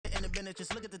business.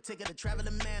 Just look at the ticket, a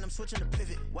traveling man. I'm switching the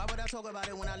pivot. Why would I talk about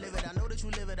it when I live it? I know that you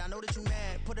live it. I know that you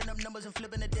mad. Putting up numbers and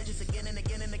flipping the digits again and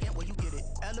again and again. Well, you get it.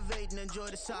 Elevate and enjoy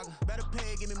the saga. Better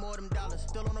pay, give me more than dollars.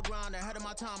 Still on the grind, ahead of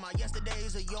my time. My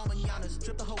yesterdays are your mananas.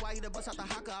 Trip to Hawaii to bust out the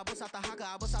haka. I bust out the haka.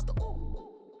 I bust out the ooh.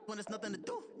 When there's nothing to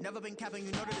do. Never been capping,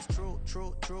 you know that it's true,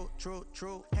 true, true, true,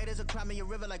 true. Haters are climbing your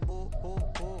river like boo, boo,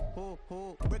 boo, boo,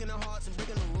 boo. Breaking the hearts and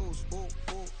breaking the rules. Ooh,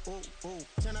 ooh, ooh, ooh.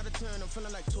 10 out of 10, I'm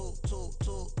feeling like 2, 2,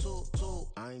 2, 2, 2.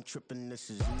 I ain't tripping, this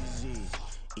is easy,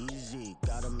 easy.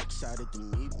 Got 'em excited to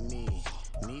meet me,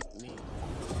 meet me.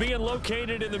 Being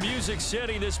located in the Music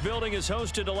City, this building has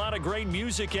hosted a lot of great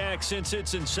music acts since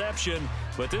its inception,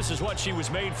 but this is what she was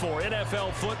made for,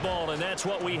 NFL football, and that's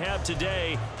what we have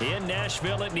today in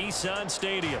Nashville at Nissan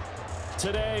Stadium.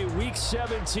 Today, Week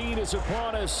 17 is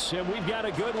upon us, and we've got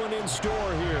a good one in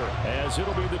store here, as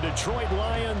it'll be the Detroit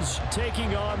Lions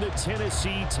taking on the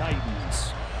Tennessee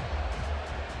Titans.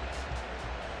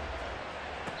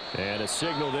 And a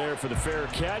signal there for the fair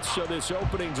catch, so this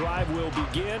opening drive will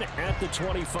begin at the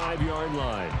 25-yard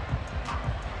line.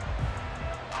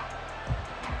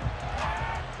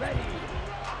 Ready.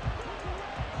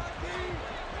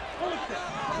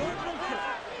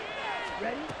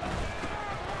 Ready.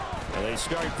 And they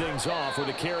start things off with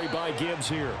a carry by Gibbs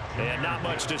here. And not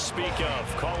much to speak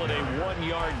of. Call it a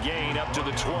 1-yard gain up to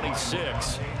the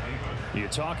 26. You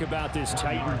talk about this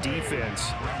Titan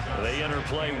defense. They enter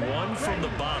play one from the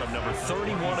bottom, number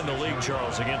 31 in the league,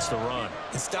 Charles, against the run.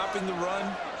 And stopping the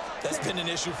run, that's been an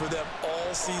issue for them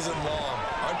all season long.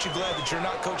 Aren't you glad that you're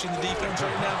not coaching the defense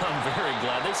right now? I'm very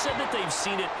glad. They said that they've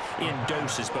seen it in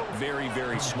doses, but very,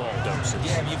 very small doses.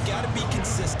 Yeah, you've got to be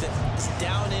consistent. It's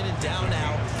down in and down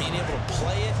out, being able to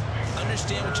play it,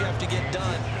 understand what you have to get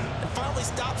done, and finally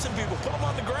stop some people, put them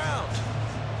on the ground.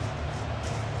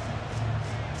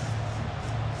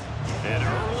 An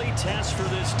early test for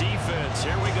this defense.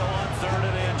 Here we go on 3rd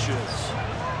and inches.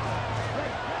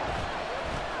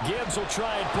 Gibbs will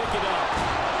try and pick it up.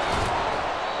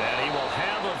 And he will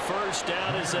have a first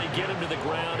down as they get him to the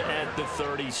ground at the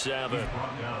 37.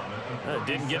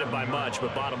 Didn't get it by much,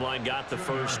 but bottom line got the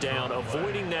first down.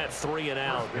 Avoiding that 3 and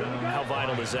out. How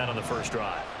vital is that on the first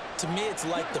drive? To me, it's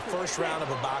like the first round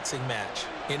of a boxing match.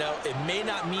 You know, it may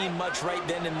not mean much right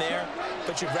then and there,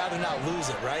 but you'd rather not lose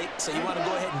it, right? So you want to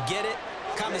go ahead and get it,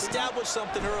 kind of establish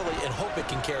something early, and hope it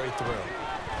can carry through.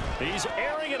 He's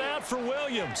airing it out for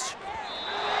Williams.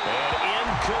 And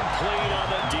incomplete on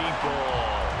the deep ball.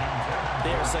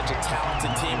 They are such a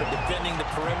talented team at defending the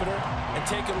perimeter and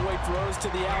taking away throws to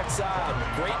the outside.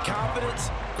 Great confidence,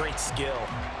 great skill.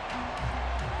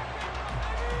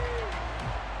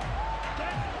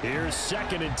 Here's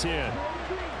 2nd and 10.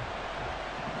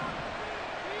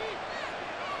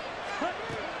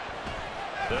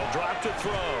 They'll drop to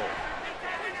throw.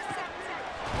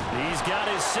 He's got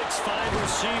his 6'5"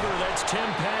 receiver. That's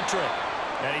Tim Patrick.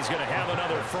 And he's going to have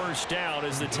another first down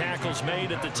as the tackle's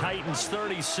made at the Titans'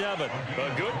 37.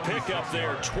 A good pickup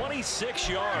there, 26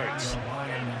 yards.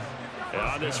 And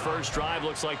on this first drive,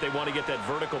 looks like they want to get that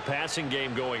vertical passing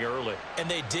game going early. And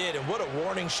they did, and what a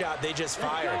warning shot they just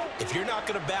fired. If you're not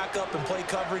going to back up and play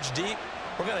coverage deep,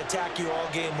 we're going to attack you all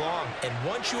game long. And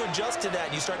once you adjust to that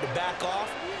and you start to back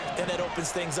off, then that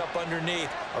opens things up underneath.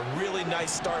 A really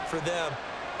nice start for them.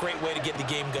 Great way to get the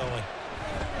game going.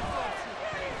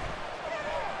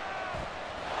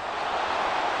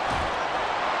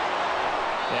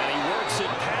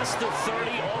 Past the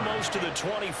 30, almost to the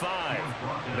 25.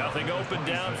 Nothing open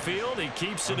downfield. He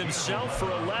keeps it himself for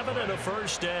 11 and a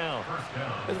first down.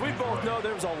 As we both know,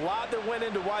 there was a lot that went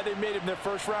into why they made him their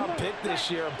first-round pick this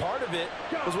year, and part of it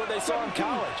was what they saw in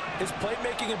college, his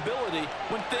playmaking ability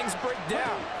when things break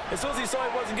down. As soon as he saw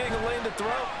he wasn't getting a lane to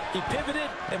throw, he pivoted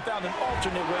and found an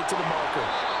alternate way to the marker.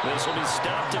 This will be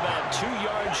stopped about 2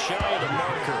 yards shy of the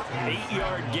marker.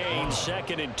 8-yard gain,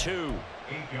 2nd and 2.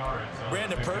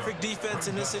 Brandon, perfect defense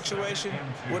in this situation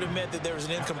would have meant that there was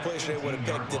an incompletion. They would have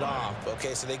picked it off.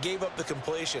 Okay, so they gave up the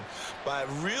completion. But I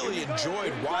really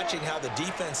enjoyed watching how the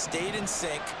defense stayed in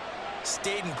sync,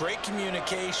 stayed in great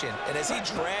communication. And as he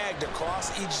dragged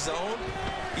across each zone,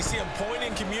 you see him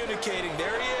pointing, communicating.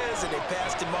 There he is, and they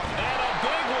passed him up. And a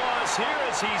big loss here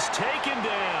as he's taken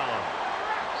down.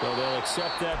 So they'll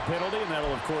accept that penalty, and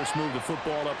that'll, of course, move the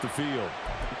football up the field.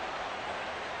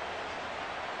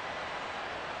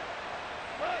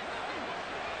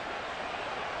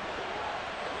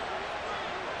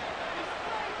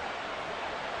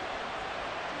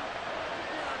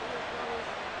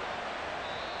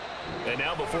 And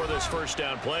now before this first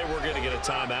down play, we're going to get a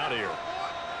timeout here.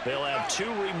 They'll have 2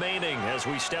 remaining as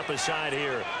we step aside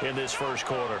here in this first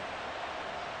quarter.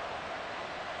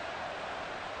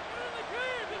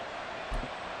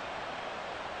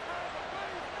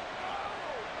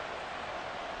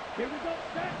 Here we go.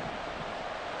 Set.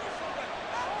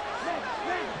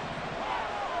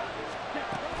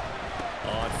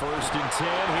 On 1st and 10,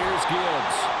 here's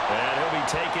Gibbs. And he'll be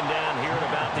taken down here at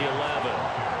about the 11.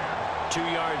 2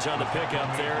 yards on the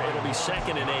pickup there. It'll be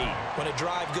 2nd and 8. When a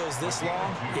drive goes this long,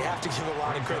 you have to give a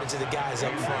lot of credit to the guys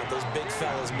up front, those big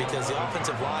fellas, because the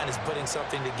offensive line is putting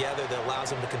something together that allows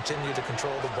them to continue to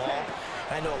control the ball.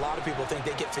 And I know a lot of people think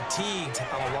they get fatigued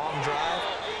on a long drive.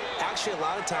 Actually, a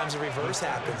lot of times the reverse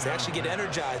happens. They actually get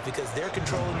energized because they're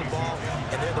controlling the ball,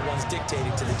 and they're the ones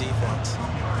dictating to the defense.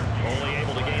 Only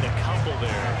able to gain a couple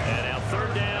there. And now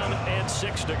 3rd down and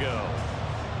 6 to go.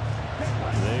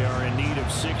 They are in need of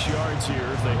 6 yards here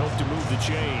if they hope to move the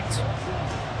chains.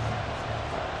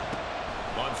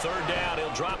 On 3rd down,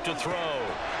 he'll drop to throw.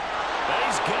 And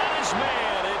he's got his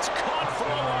man. It's caught for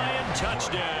a Lion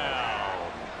touchdown.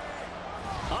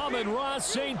 Amon-Ra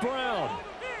St. Brown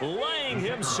laying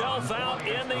himself out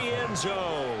in the end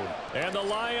zone. And the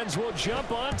Lions will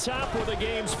jump on top with the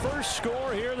game's first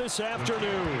score here this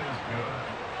afternoon.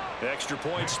 Extra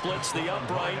point splits the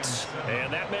uprights,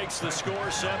 and that makes the score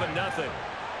 7-0.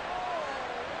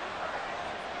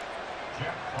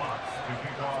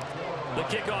 The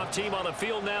kickoff team on the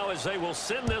field now as they will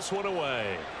send this one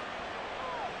away.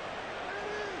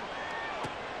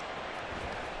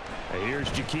 Here's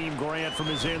Jakeem Grant from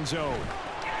his end zone.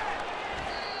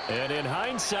 And in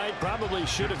hindsight, probably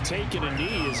should have taken a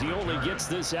knee as he only gets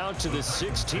this out to the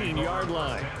 16-yard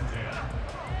line.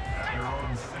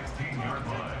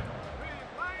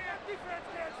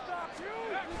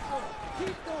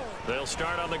 They'll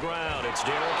start on the ground. It's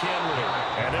Derrick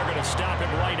Henry. And they're going to stop him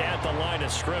right at the line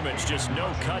of scrimmage. Just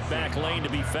no cutback lane to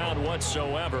be found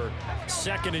whatsoever.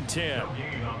 2nd and 10.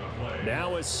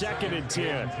 Now a 2nd and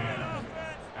 10.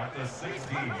 At the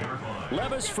 16-yard line.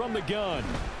 Levis from the gun.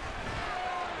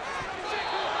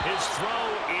 His throw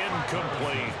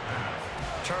incomplete.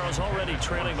 Charles, already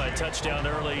trailing by touchdown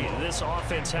early. This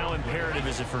offense, how imperative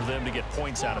is it for them to get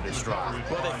points out of this drive?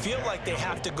 Well, they feel like they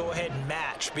have to go ahead and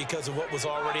match because of what was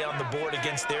already on the board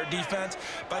against their defense.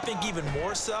 But I think even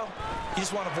more so, you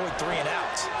just want to avoid 3 and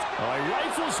outs. All right,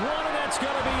 rifles one, and that's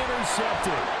going to be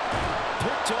intercepted.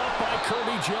 Picked up by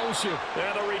Kirby Joseph.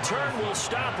 And the return will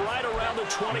stop right around the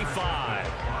 25.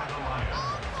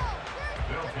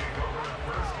 They'll take over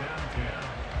 1st and 10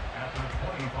 at the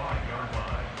 25-yard line.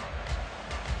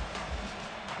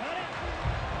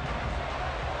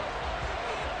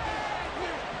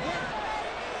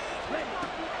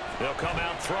 They'll come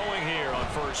out throwing here on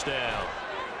 1st down.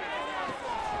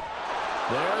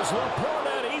 There's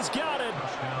Laporta. He's got it.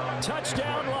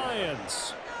 Touchdown,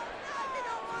 Lions.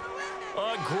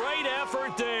 A great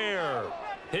effort there.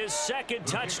 His 2nd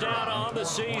touchdown on the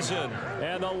season.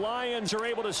 And the Lions are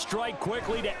able to strike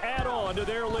quickly to add on to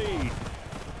their lead.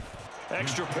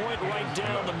 Extra point right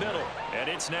down the middle. And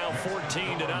it's now 14-0. 14.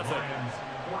 Titans,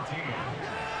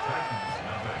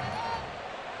 nothing.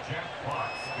 Jack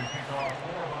Fox to kick off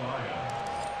for the Lions.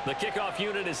 The kickoff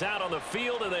unit is out on the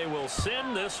field, and they will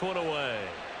send this one away.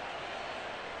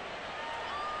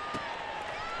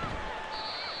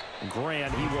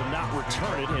 Grant, he will not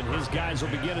return it, and his guys will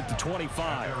begin at the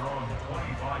 25. They're on the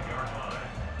 25-yard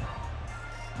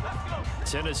line.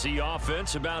 Tennessee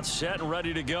offense about set and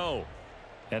ready to go.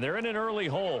 And they're in an early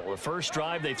hole. The first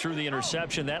drive, they threw the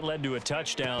interception. That led to a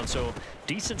touchdown, so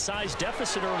decent-sized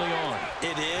deficit early on.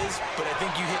 It is, but I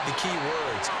think you hit the key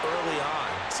words early on.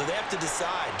 So they have to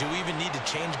decide, do we even need to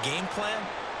change game plan,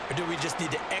 or do we just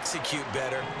need to execute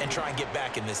better and try and get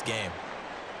back in this game?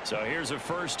 So here's a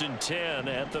 1st and 10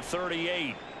 at the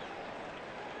 38.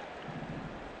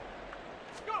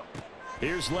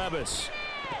 Here's Levis.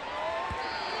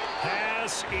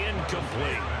 Pass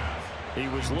incomplete. He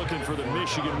was looking for the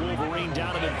Michigan Wolverine,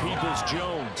 Donovan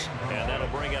Peoples-Jones. And that'll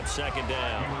bring up 2nd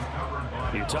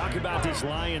down. You talk about this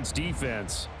Lions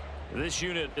defense. This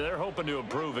unit, they're hoping to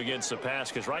improve against the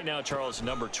pass because right now, Charles,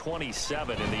 number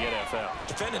 27 in the NFL.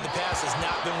 Defending the pass has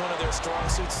not been one of their strong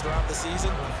suits throughout the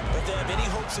season, but they have any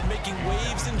hopes of making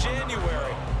waves in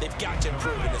January. They've got to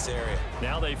improve in this area.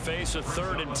 Now they face a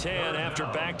 3rd and 10 after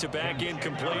back-to-back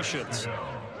incompletions.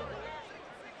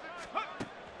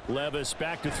 Levis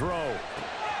back to throw.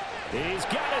 He's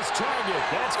got his target.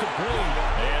 That's complete.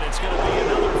 And it's going to be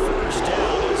another 1st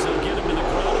down as they'll get him to the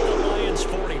ground at the Lions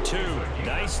 42.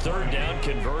 Nice 3rd down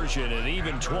conversion and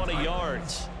even 20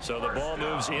 yards. So the ball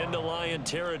moves into Lion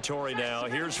territory now.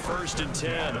 Here's 1st and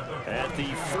 10 at the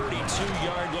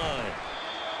 42-yard line.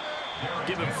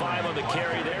 Give him 5 on the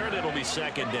carry there, and it'll be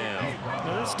second down.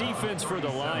 Now, this defense for the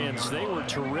Lions, they were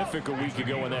terrific a week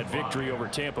ago in that victory over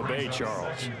Tampa Bay,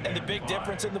 Charles. And the big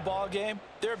difference in the ball game,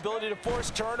 their ability to force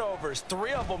turnovers,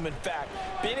 3 of them, in fact.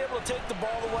 Being able to take the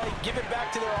ball away, give it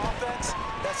back to their offense,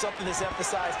 that's something that's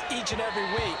emphasized each and every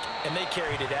week, and they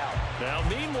carried it out. Now,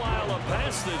 meanwhile, a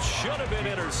pass that should have been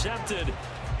intercepted,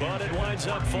 but it winds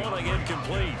up falling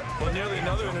incomplete. Well, nearly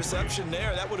another interception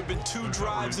there. That would have been 2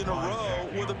 drives in a row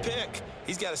with a pick.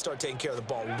 He's got to start taking care of the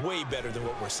ball way better than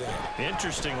what we're seeing.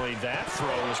 Interestingly, that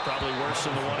throw was probably worse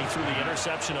than the one he threw the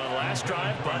interception on last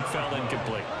drive, but fell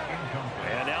incomplete.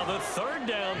 And now the 3rd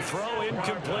down throw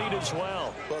incomplete as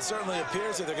well. Well, it certainly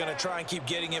appears that they're going to try and keep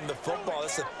getting him the football.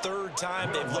 That's the 3rd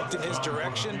time they've looked in his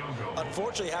direction.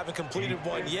 Unfortunately, haven't completed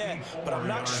one yet, but I'm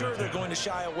not sure they're going to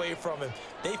shy away from him.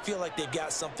 They feel like they've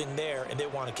got something there, and they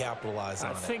want to capitalize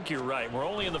on it. I think you're right. We're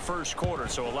only in the 1st quarter,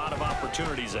 so a lot of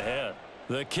opportunities ahead.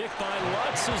 The kick by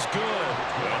Lutz is good.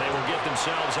 And they will get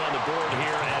themselves on the board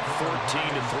here at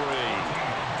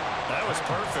 14-3. That was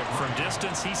perfect. From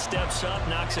distance, he steps up,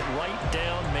 knocks it right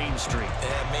down Main Street.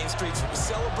 And Main Street's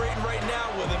celebrating right now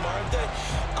with him, aren't they?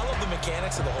 I love the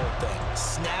mechanics of the whole thing.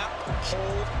 Snap,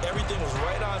 hold, everything was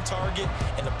right on target,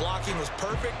 and the blocking was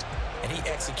perfect, and he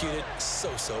executed so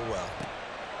well.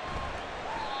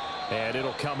 And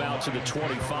it'll come out to the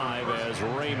 25 as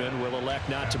Raymond will elect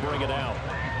not to bring it out.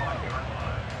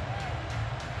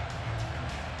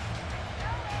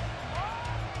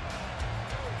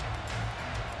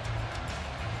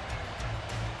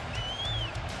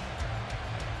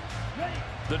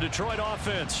 The Detroit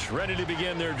offense ready to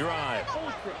begin their drive.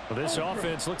 Well, this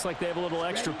offense looks like they have a little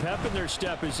extra pep in their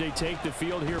step as they take the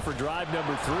field here for drive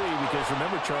number 3, because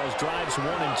remember, Charles, drives 1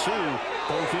 and 2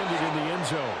 both ended in the end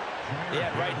zone.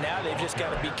 Yeah, right now they've just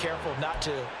got to be careful not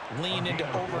to lean into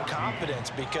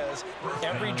overconfidence, because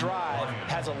every drive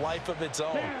has a life of its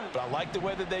own. But I like the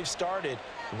way that they've started,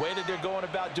 the way that they're going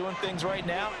about doing things right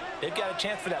now. They've got a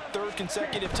chance for that 3rd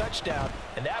consecutive touchdown,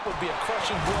 and that would be a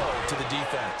crushing blow to the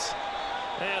defense.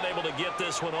 And able to get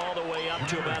this one all the way up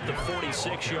to about the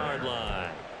 46-yard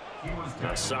line.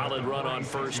 A solid run on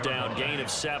 1st down, gain of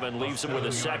 7, leaves him with a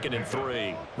 2nd and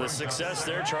 3. The success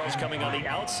there, Charles, coming on the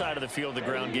outside of the field, the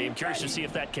ground game. Curious to see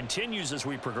if that continues as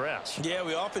we progress. Yeah,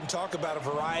 we often talk about a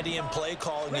variety in play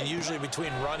calling, and usually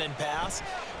between run and pass.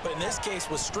 But in this case,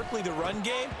 with strictly the run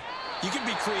game, you can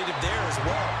be creative there as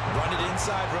well. Run it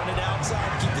inside, run it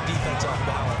outside, keep the defense off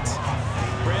balance.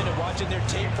 Brandon, watching their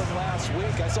tape from last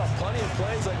week, I saw plenty of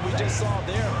plays like we just saw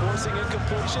there, forcing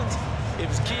incompletions. It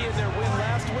was key in their win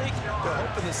last week. They're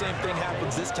hoping the same thing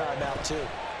happens this time out, too.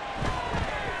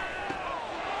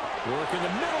 Work in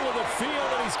the middle of the field,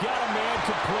 and he's got a man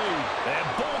complete. And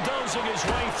bulldozing his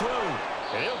way through.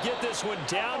 And he'll get this one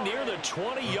down near the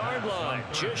 20-yard line,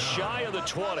 just shy of the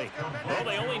 20. Well,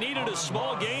 they only needed a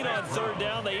small gain on 3rd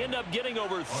down. They end up getting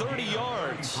over 30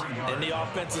 yards. And the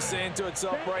offense is saying to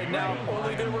itself right now,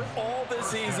 only they were all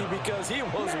this easy because he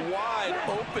was wide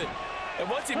open. And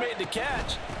once he made the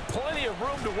catch, plenty of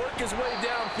room to work his way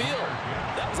downfield.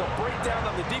 That was a breakdown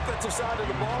on the defensive side of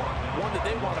the ball, one that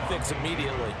they want to fix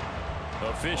immediately.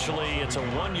 Officially, it's a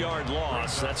 1-yard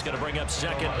loss. That's going to bring up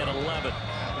 2nd and 11.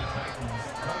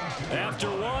 After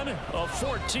one, a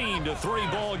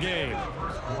 14-3 ball game.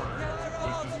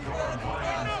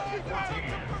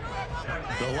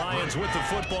 The Lions with the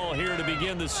football here to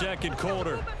begin the 2nd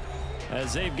quarter,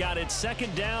 as they've got it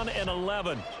 2nd down and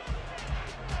 11.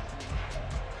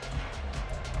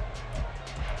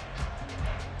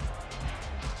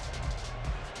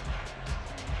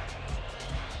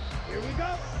 Here we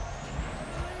go.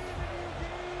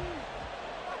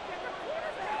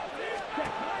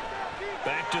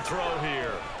 Back to throw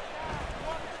here.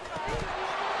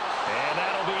 And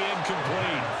that'll be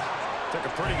incomplete. Took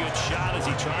a pretty good shot as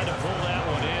he tried to pull that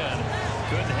one in.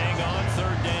 Couldn't hang on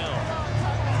 3rd down.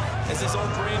 As his own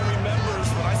brain remembers,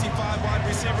 when I see 5 wide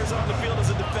receivers on the field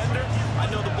as a defender, I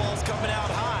know the ball's coming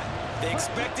out high. They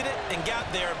expected it and got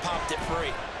there and popped it free.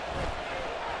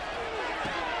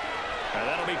 And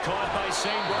that'll be caught by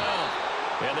St. Brown.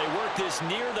 And they work this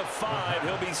near the 5.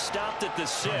 He'll be stopped at the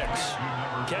 6.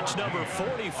 Catch number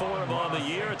 40 for him on the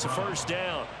year. It's a 1st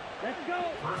down. Let's go.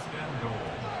 1st and goal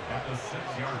at the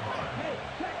 6-yard line. Hey,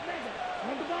 check,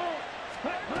 run the ball.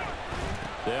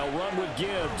 They'll run with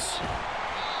Gibbs.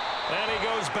 And he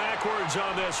goes backwards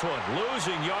on this one,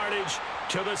 losing yardage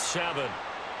to the 7.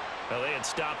 Well, they had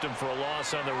stopped him for a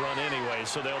loss on the run anyway,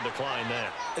 so they'll decline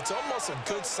that. It's almost a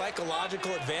good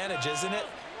psychological advantage, isn't it?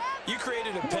 You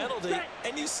created a penalty,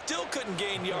 and you still couldn't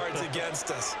gain yards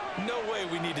against us. No way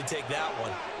we need to take that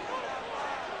one.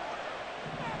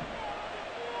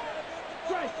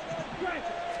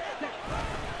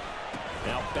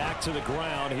 Now back to the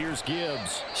ground. Here's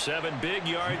Gibbs. 7 big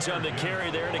yards on the carry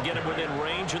there to get him within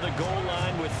range of the goal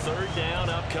line with 3rd down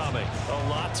upcoming. A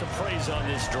lot to praise on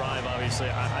this drive, obviously.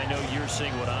 I know you're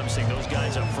seeing what I'm seeing. Those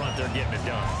guys up front, they're getting it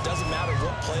done. Doesn't matter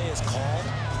what play is called.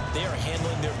 They are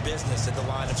handling their business at the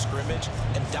line of scrimmage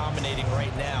and dominating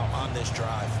right now on this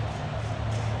drive.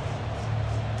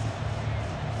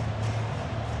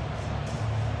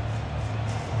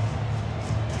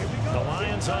 The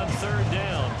Lions on 3rd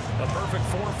down. A perfect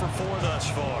 4 for 4 thus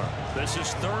far. This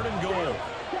is 3rd and goal.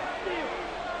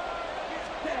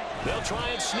 They'll try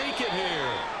and sneak it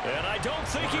here. And I don't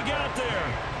think he got there.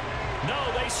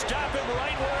 No, they stop him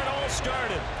right where it all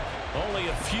started. Only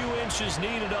a few inches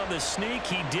needed on the sneak.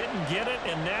 He didn't get it,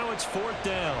 and now it's 4th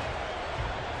down.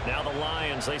 Now the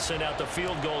Lions, they send out the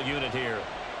field goal unit here.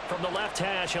 From the left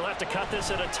hash, he'll have to cut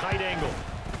this at a tight angle.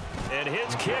 And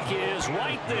his kick is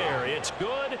right there. It's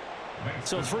good.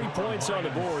 So 3 points on the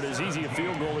board, as easy a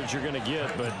field goal as you're going to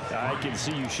get, but I can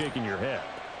see you shaking your head.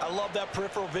 I love that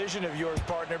peripheral vision of yours,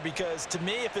 partner, because to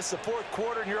me, if it's the 4th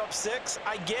quarter and you're up 6,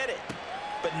 I get it.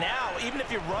 But now, even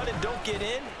if you run and don't get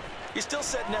in, you're still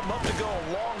setting them up to go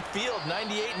a long field,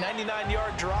 98,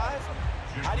 99-yard drive.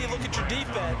 How do you look at your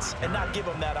defense and not give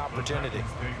them that opportunity?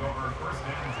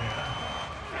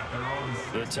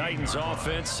 The Titans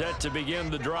offense set to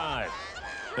begin the drive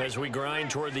as we grind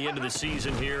toward the end of the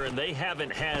season here, and they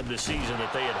haven't had the season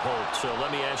that they had hoped. So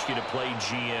let me ask you to play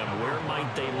GM. Where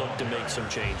might they look to make some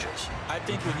changes? I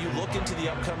think when you look into the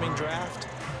upcoming draft,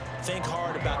 think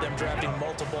hard about them drafting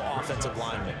multiple offensive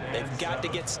linemen. They've got to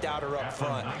get stouter up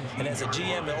front. And as a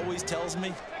GM, it always tells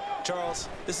me, Charles,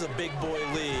 this is a big boy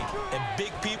league, and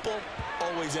big people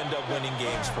always end up winning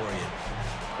games for you.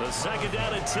 The 2nd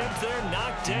down attempt there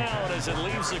knocked down as it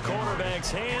leaves the cornerback's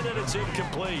hand, and it's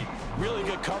incomplete. Really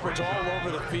good coverage all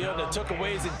over the field. It took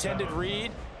away his intended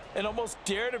read and almost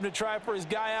dared him to try for his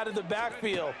guy out of the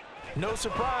backfield. No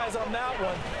surprise on that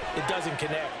one. It doesn't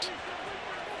connect.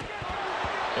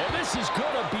 And this is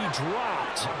going to be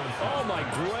dropped. Oh, my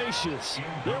gracious.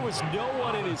 There was no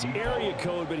one in his area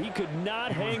code, but he could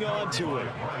not hang on to it.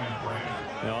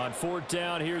 Now on 4th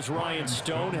down, here's Ryan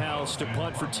Stonehouse to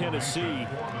punt for Tennessee.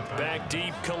 Back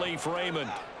deep, Khalif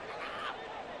Raymond.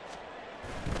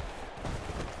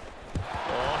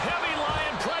 Oh, heavy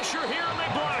Lion pressure here, and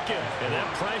they block it. And that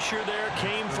pressure there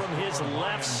came from his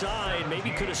left side. Maybe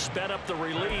could have sped up the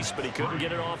release, but he couldn't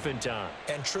get it off in time.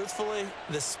 And truthfully,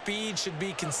 the speed should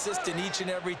be consistent each and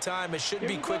every time. It should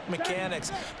be quick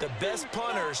mechanics. The best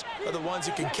punters are the ones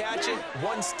who can catch it,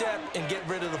 one step, and get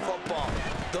rid of the football.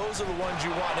 Those are the ones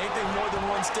you want. Anything more than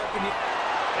one step in you.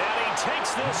 And he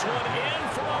takes this one in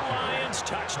for a Lions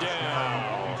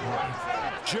touchdown.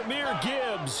 Jahmyr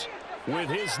Gibbs with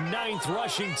his 9th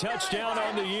rushing touchdown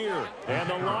on the year. And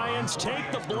the Lions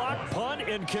take the block punt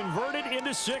and convert it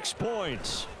into 6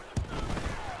 points.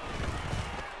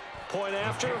 Point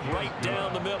after, right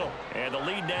down the middle. And the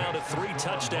lead now to 3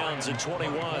 touchdowns in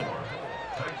 21.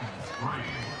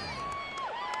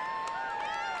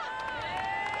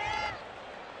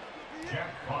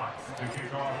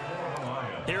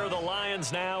 Here are the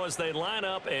Lions now as they line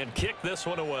up and kick this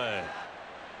one away.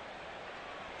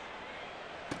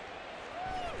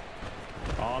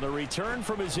 On the return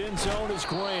from his end zone is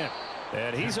Grant.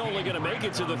 And he's only going to make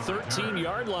it to the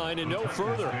 13-yard line and no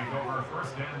further.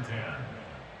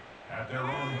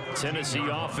 Tennessee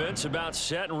offense about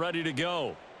set and ready to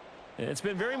go. It's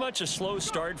been very much a slow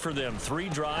start for them. 3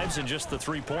 drives and just the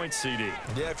 3 points, CD.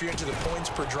 Yeah, if you're into the points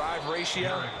per drive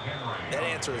ratio, that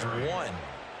answer is 1.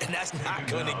 And that's not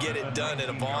going to get it done in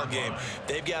a ball game.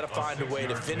 They've got to find a way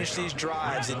to finish these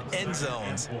drives in end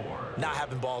zones, not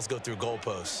having balls go through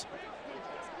goalposts.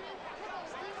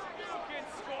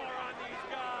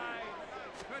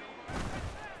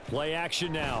 Play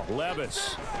action now.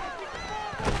 Levis.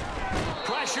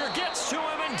 Pressure gets to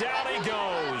him, and down he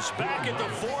goes. Back at the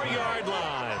 4-yard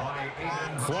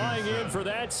line. Flying in for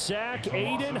that sack,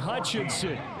 Aiden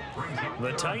Hutchinson.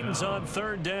 The Titans on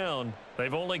 3rd down.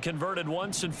 They've only converted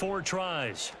once in 4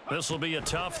 tries. This will be a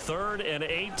tough 3rd and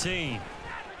 18.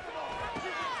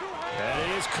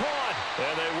 And he is caught.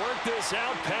 And they work this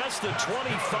out past the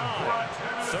 25.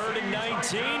 3rd and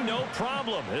 19, no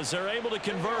problem, as they're able to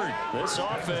convert. This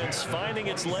offense finding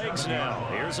its legs now.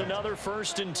 Here's another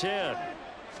 1st and 10.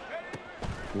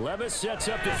 Levis sets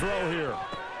up to throw here.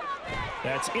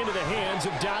 That's into the hands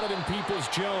of Donovan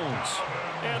Peoples-Jones.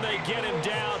 And they get him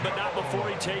down, but not before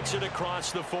he takes it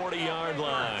across the 40-yard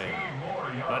line.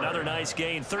 Another nice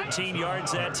gain, 13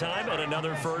 yards that time, and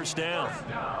another 1st down.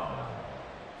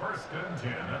 1st and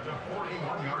 10 at the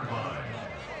 41-yard line.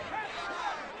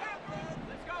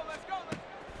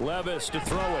 Levis to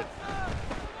throw it.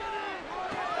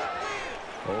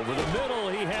 Over the middle,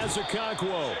 he has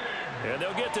Okonkwo. And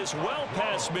they'll get this well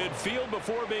past midfield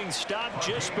before being stopped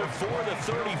just before the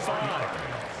 35.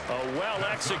 A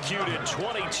well-executed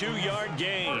 22-yard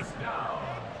gain.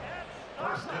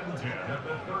 First and 10 at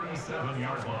the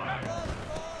 37-yard line.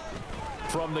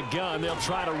 From the gun, they'll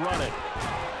try to run it.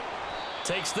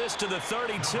 Takes this to the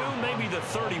 32, maybe the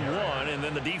 31, and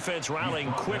then the defense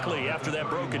rallying quickly after that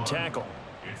broken tackle.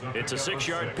 It's a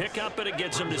 6-yard pickup, and it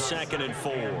gets him to 2nd and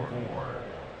 4.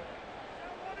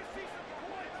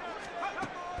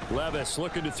 Levis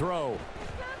looking to throw.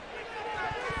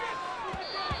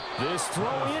 This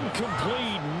throw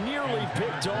incomplete, nearly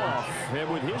picked off.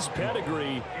 And with his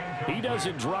pedigree, he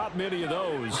doesn't drop many of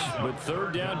those. But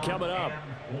 3rd down coming up.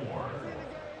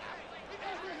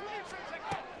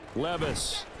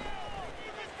 Levis.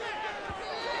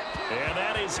 And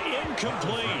that is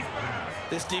incomplete.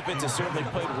 This defense has certainly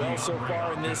played well so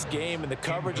far in this game, and the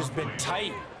coverage has been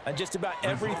tight on just about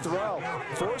every throw.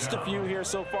 Forced a few here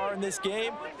so far in this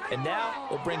game, and now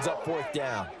it brings up 4th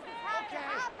down.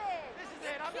 This is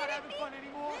it. I'm not having fun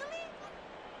anymore.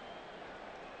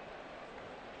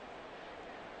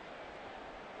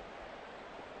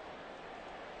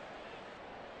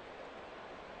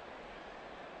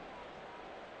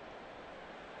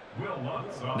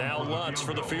 Now Lutz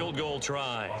for the field goal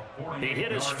try. He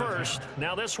hit his first.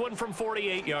 Now this one from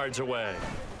 48 yards away.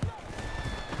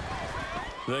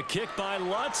 The kick by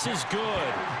Lutz is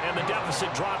good. And the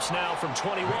deficit drops now from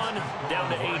 21 down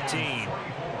to 18.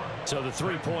 So the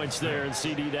 3 points there, and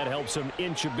CD, that helps him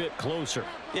inch a bit closer.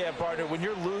 Yeah, partner, when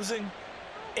you're losing,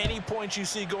 any points you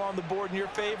see go on the board in your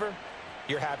favor,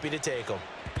 you're happy to take them.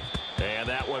 And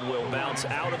that one will bounce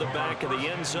out of the back of the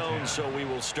end zone, so we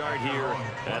will start here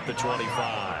at the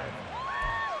 25.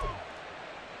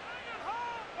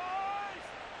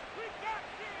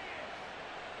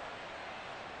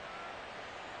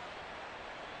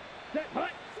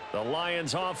 The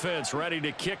Lions offense ready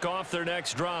to kick off their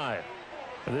next drive.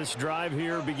 This drive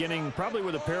here beginning probably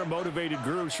with a pair of motivated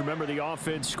groups. Remember, the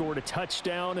offense scored a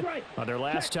touchdown on their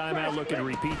last time out. Looking to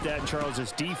repeat that in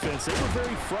Charles's defense. They were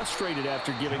very frustrated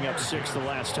after giving up 6 the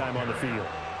last time on the field.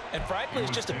 And frankly, it's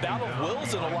just a battle of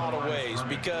wills in a lot of ways,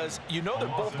 because you know they're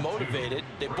both motivated.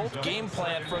 They both game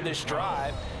plan for this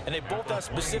drive, and they both have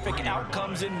specific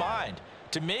outcomes in mind.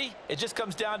 To me, it just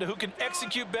comes down to who can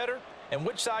execute better and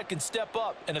which side can step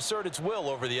up and assert its will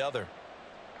over the other.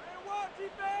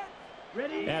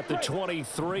 At the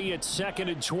 23, it's 2nd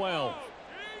and 12.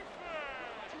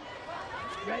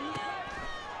 Ready?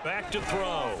 Back to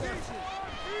throw.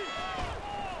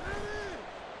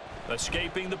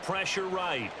 Escaping the pressure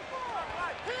right.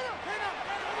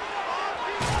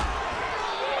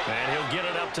 And he'll get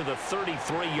it up to the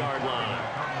 33-yard line.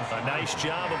 A nice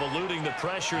job of eluding the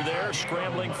pressure there,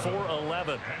 scrambling for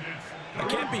 11. I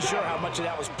can't be sure how much of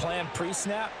that was planned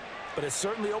pre-snap, but it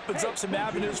certainly opens up some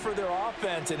avenues for their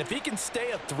offense. And if he can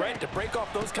stay a threat to break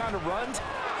off those kind of runs,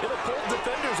 it'll pull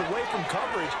defenders away from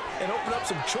coverage and open up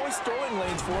some choice throwing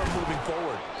lanes for him moving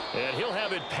forward. And he'll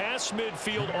have it past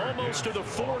midfield almost to the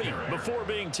 40 before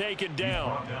being taken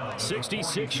down.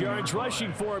 66 yards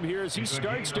rushing for him here as he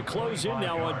starts to close in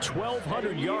now on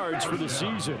 1,200 yards for the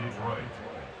season.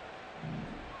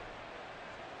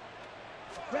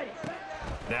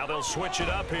 Now they'll switch it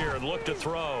up here and look to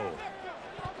throw.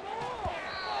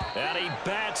 And he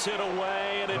bats it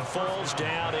away, and it falls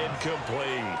down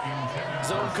incomplete.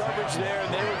 Zone coverage there,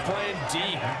 and they were playing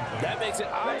deep. That makes it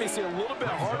obviously a little bit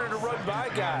harder to run by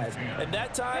guys. And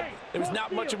that time, there was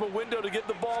not much of a window to get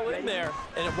the ball in there,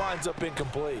 and it winds up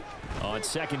incomplete. On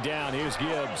 2nd down, here's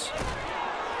Gibbs.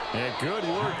 And good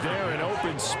work there in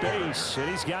open space. And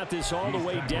he's got this all the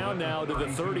way down now to the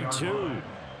 32.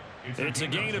 It's a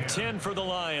gain of 10 for the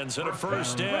Lions and a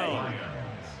 1st down.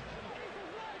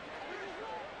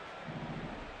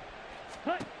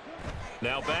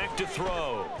 Now back to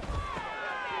throw.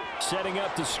 Setting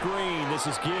up the screen. This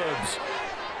is Gibbs.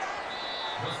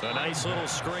 A nice little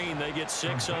screen. They get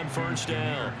 6 on 1st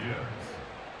down.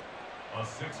 A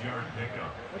 6-yard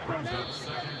pickup brings up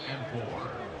 2nd and 4.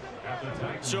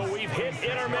 So we've hit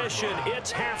intermission.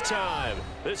 It's halftime.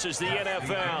 This is the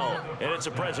NFL, and it's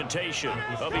a presentation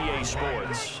of EA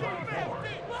Sports.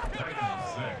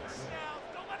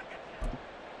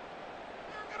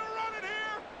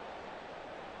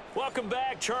 Welcome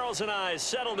back. Charles and I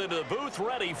settled into the booth,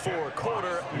 ready for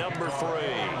quarter number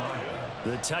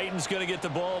 3. The Titans going to get the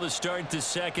ball to start the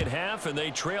second half, and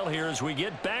they trail here as we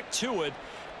get back to it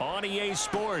on EA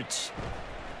Sports.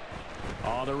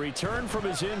 On the return from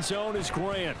his end zone is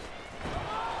Grant.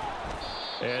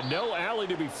 And no alley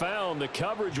to be found. The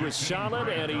coverage was solid,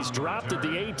 and he's dropped at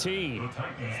the 18. The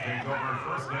Titans take over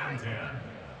 1st and 10.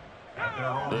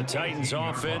 The Titans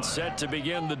offense set to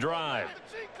begin the drive.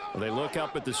 Well, they look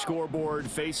up at the scoreboard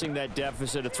facing that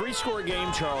deficit. A 3-score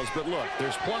game, Charles, but look,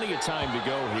 there's plenty of time to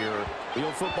go here. The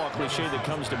old football cliche that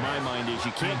comes to my mind is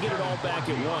you can't get it all back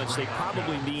at once. They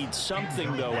probably need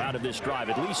something, though, out of this drive,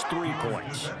 at least 3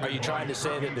 points. Are you trying to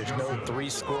say that there's no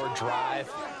 3-score drive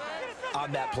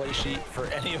on that play sheet for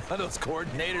any of those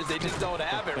coordinators? They just don't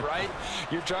have it, right?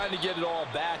 You're trying to get it all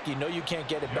back. You know you can't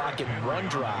get it back in one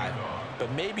drive,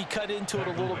 but maybe cut into it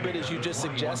a little bit as you just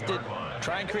suggested.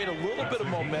 Try and create a little bit of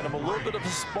momentum, a little bit of a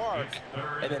spark,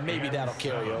 and then maybe that'll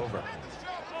carry over.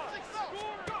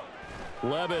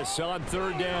 Levis on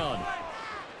 3rd down.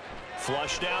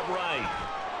 Flushed out right.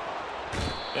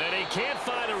 And he can't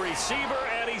find a receiver,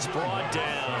 and he's brought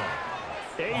down.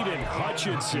 Aiden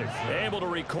Hutchinson able to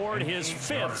record his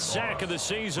 5th sack of the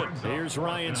season. Here's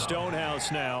Ryan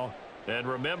Stonehouse now. And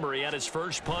remember, he had his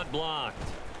first punt blocked.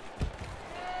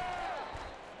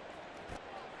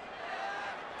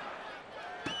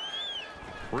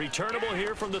 Returnable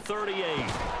here from the 38.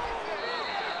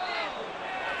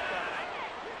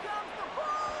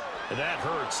 That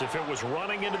hurts. If it was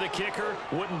running into the kicker,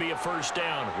 wouldn't be a first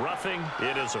down. Roughing,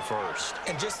 it is a first.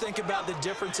 And just think about the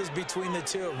differences between the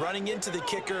two. Running into the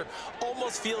kicker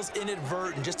almost feels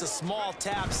inadvertent, just a small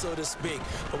tap, so to speak.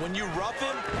 But when you rough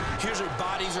him, here's your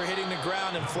bodies are hitting the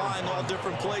ground and flying all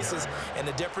different places. And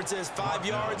the difference is 5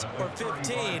 yards or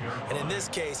 15. And in this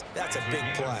case, that's a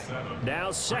big play. Now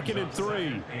 2nd and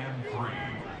 3.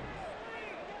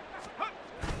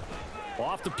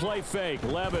 Off the play fake,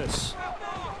 Levis.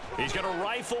 He's going to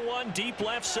rifle one deep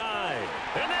left side.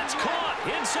 And that's caught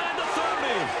inside the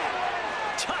 30.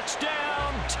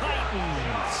 Touchdown,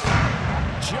 Titans.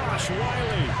 Josh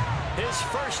Wiley, his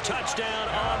first touchdown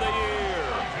on the year.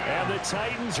 And the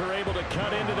Titans are able to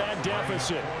cut into that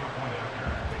deficit.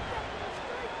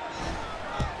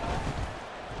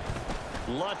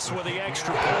 Lutz with the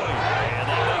extra point. And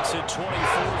that makes it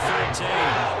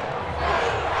 24-13.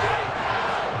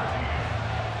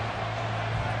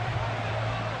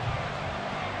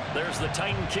 There's the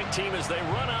Titan kick team as they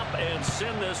run up and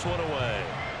send this one away.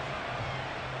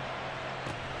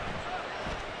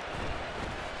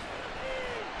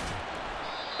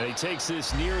 And he takes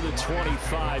this near the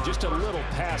 25. Just a little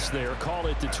pass there. Call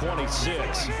it the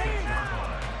 26.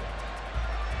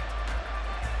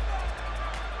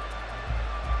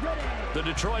 The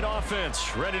Detroit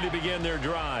offense ready to begin their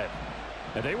drive.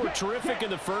 And they were terrific in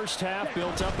the first half,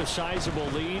 built up a sizable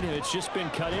lead, and it's just been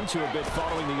cut into a bit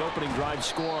following the opening drive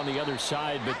score on the other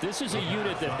side. But this is a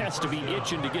unit that has to be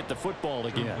itching to get the football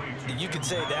again. You could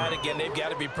say that again. They've got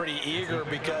to be pretty eager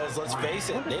because, let's face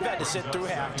it, they've had to sit through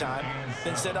halftime,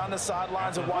 then sit on the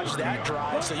sidelines and watch that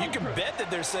drive. So you can bet that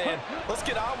they're saying, let's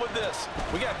get on with this.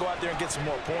 We got to go out there and get some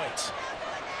more points.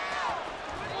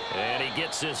 And he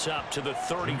gets this up to the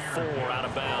 34 out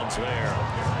of bounds there.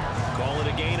 Call it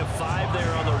a gain of 5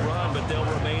 there on the run, but they'll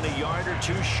remain a yard or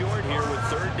 2 short here with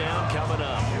 3rd down coming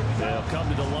up. They'll come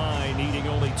to the line needing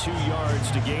only 2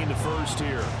 yards to gain the first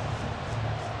here.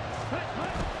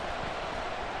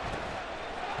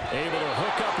 Able to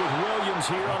hook up with Williams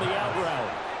here on the out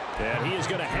route. And he is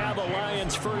going to have the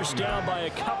Lions first down by a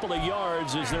couple of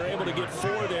yards as they're able to get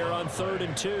 4 there on 3rd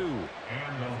and 2.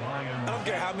 I don't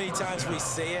care how many times we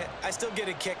see it. I still get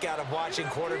a kick out of watching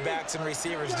quarterbacks and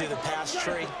receivers do the pass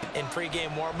tree in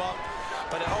pregame warm-up.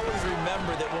 But I always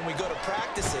remember that when we go to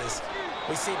practices,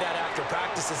 we see that after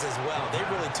practices as well. They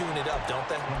really tune it up, don't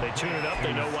they? They tune it up.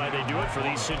 They know why they do it for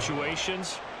these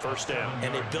situations. First down.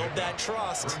 And they build that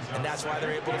trust, and that's why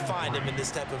they're able to find him in this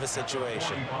type of a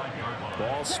situation.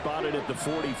 Ball spotted at the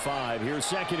 45. Here's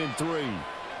 2nd and 3.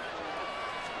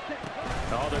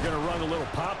 Oh, they're going to run a little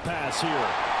pop pass here.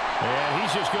 And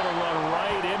he's just going to run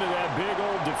right into that big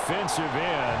old defensive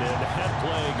end, and that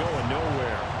play going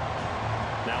nowhere.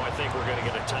 Now I think we're going to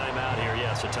get a timeout here.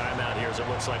 Yes, a timeout here as it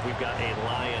looks like we've got a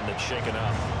Lion that's shaken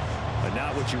up. But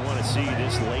not what you want to see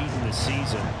this late in the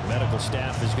season. Medical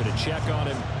staff is going to check on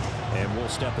him, and we'll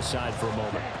step aside for a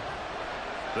moment.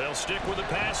 They'll stick with the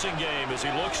passing game as he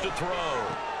looks to throw.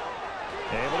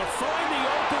 Able to find the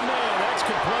open man. That's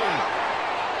complete.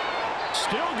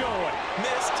 Still going.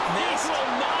 Missed. This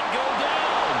will not go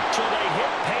down. So they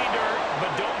hit pay dirt,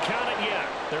 but don't count it yet.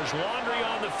 There's laundry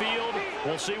on the field.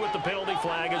 We'll see what the penalty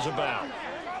flag is about.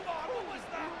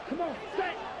 Come on,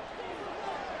 set.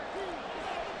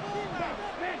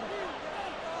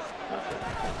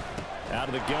 Out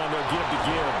of the gun, they'll give to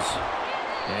Gibbs.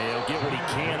 And he'll get what he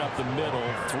can up the middle,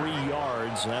 3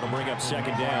 yards. That'll bring up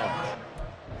 2nd down.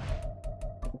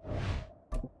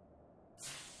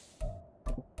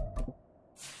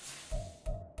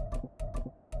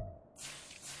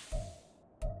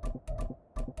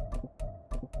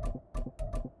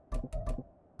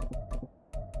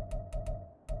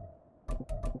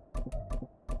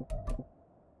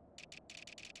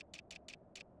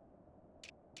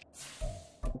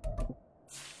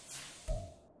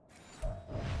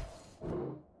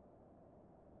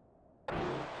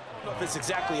 if it's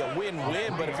exactly a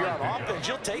win-win, but if you're on offense,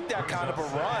 you'll take that kind of a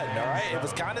run, all right? It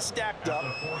was kind of stacked up,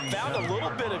 found a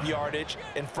little bit of yardage,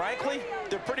 and frankly,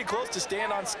 they're pretty close to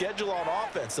staying on schedule on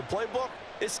offense. The playbook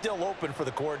is still open for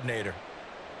the coordinator.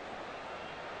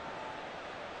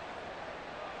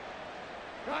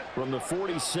 From the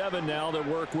 47 now, they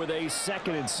work with a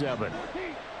 2nd and 7.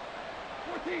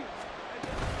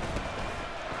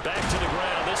 Back to the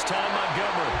ground, this time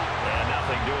Montgomery. And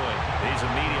nothing doing. He's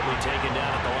immediately taken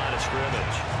down at the line of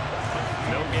scrimmage.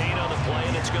 No gain on the play,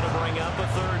 and it's going to bring up a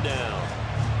 3rd down.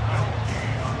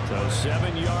 So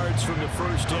 7 yards from the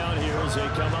first down here as they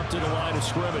come up to the line of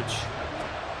scrimmage.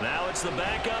 Now it's the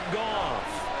backup Goff.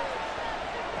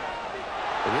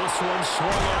 This one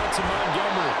swung out to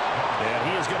Montgomery.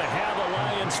 And he is going to have a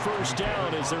Lions first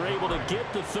down as they're able to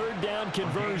get the 3rd down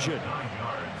conversion.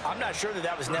 I'm not sure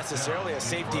that was necessarily a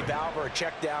safety valve or a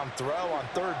check down throw on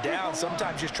 3rd down.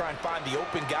 Sometimes just try and find the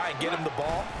open guy and get him the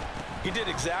ball. He did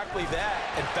exactly that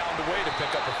and found a way to pick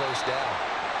up a first down.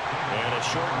 And a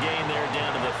short gain there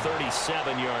down to the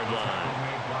 37-yard line.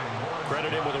 Credit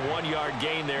him with a 1-yard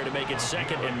gain there to make it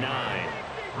 2nd and 9.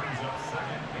 Brings up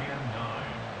 2nd and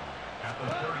 9 at the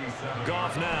 37.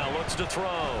 Goff now looks to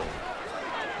throw.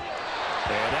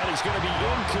 And that is going to be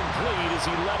incomplete as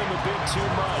he let him a bit too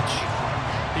much.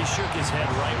 He shook his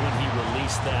head right when he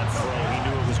released that throw. He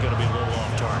knew it was going to be a little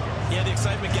off target. Yeah, the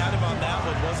excitement got him on that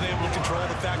one. Wasn't able to control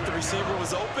the fact the receiver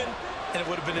was open, and it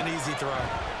would have been an easy throw. Now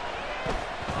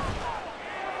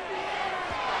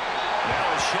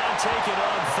a shot taken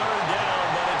on 3rd down,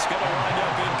 but it's going to wind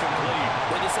up incomplete.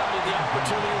 They decided the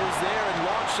opportunity was there and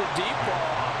launched a deep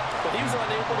ball, but he was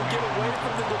unable to get away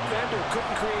from the defender.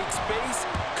 Couldn't create space,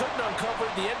 couldn't uncover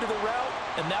the end of the route,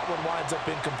 and that one winds up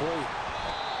incomplete.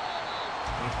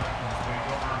 The Titans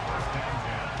take over 1st and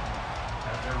 10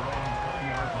 at their own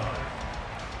 20-yard line.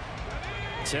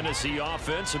 Tennessee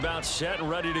offense about set and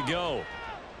ready to go.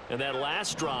 And that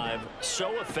last drive,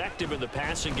 so effective in the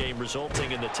passing game,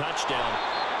 resulting in the touchdown.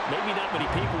 Maybe not many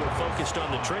people were focused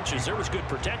on the trenches. There was good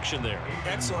protection there.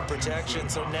 Excellent protection.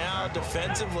 So now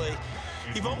defensively,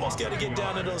 you've almost got to get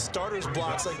down to those starters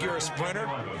blocks like you're a sprinter,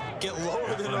 get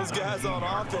lower than those guys on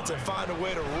offense and find a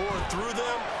way to roar through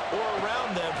them or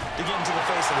around them to get into the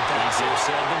face of the pass. Easier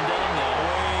said than done now.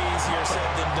 Way easier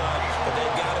said than done. But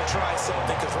they've got to try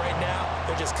something because right now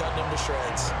they're just cutting them to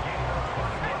shreds.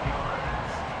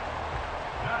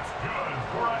 That's good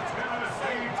for a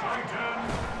Tennessee Titan.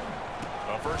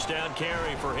 A first down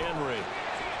carry for Henry.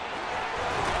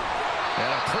 And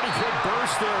a pretty good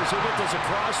burst there as he gets this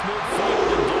across midfield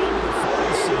and down to the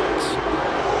 46.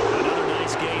 Another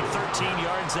nice gain, 13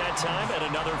 yards that time, and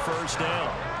another first down.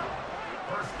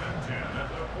 1st and 10 at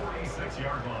the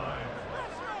 46-yard line.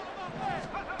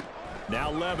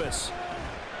 Now Levis.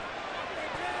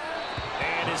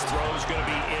 And his throw is going to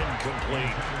be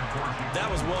incomplete. That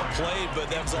was well played, but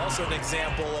that was also an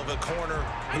example of a corner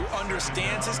who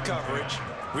understands his coverage,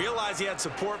 realized he had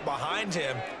support behind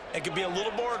him, and could be a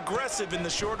little more aggressive in the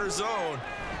shorter zone,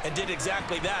 and did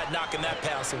exactly that, knocking that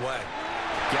pass away.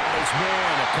 Got his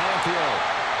man, Okonkwo.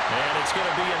 And it's going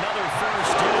to be another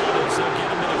first down as they get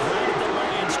him to the ground at the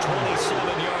Lions'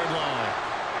 27-yard line.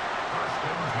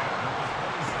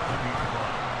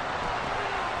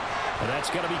 And that's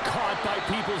going to be caught by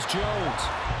Peoples-Jones.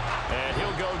 And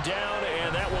he'll go down,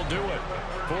 and that will do it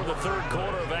for the 3rd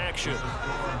quarter of action.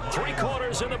 3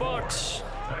 quarters in the books.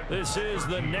 This is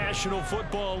the National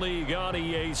Football League on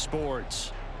EA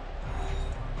Sports.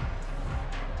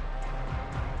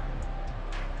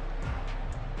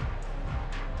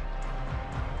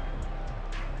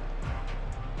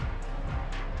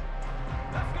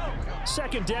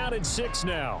 Second down and 6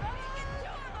 now.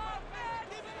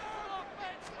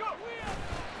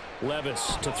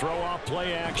 Levis to throw off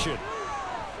play action.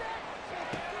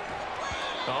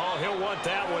 Oh, he'll want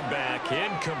that one back.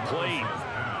 Incomplete.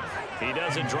 He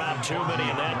doesn't drop too many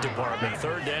in that department.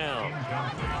 3rd down.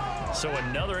 So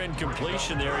another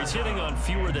incompletion there. He's hitting on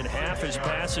fewer than half his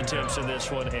pass attempts in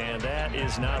this one, and that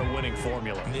is not a winning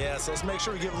formula. Yeah, so let's make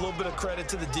sure we give a little bit of credit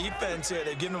to the defense here.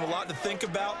 They've given him a lot to think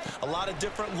about, a lot of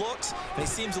different looks, and he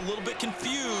seems a little bit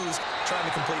confused trying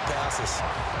to complete passes.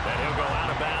 And he'll go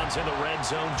out of bounds in the red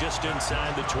zone just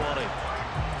inside the 20.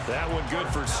 That one good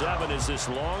for 7 as this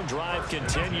long drive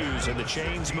continues and the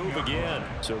chains move again.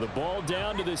 So the ball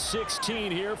down to the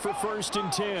 16 here for 1st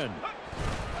and 10.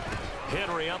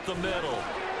 Henry up the middle.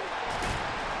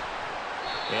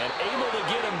 And able to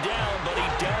get him down, but he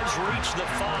does reach the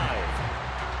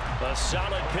 5. A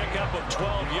solid pickup of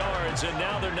 12 yards, and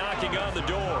now they're knocking on the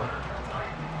door.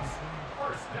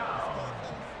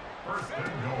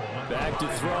 Back to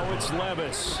throw, it's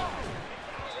Levis.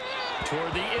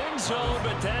 Toward the end zone,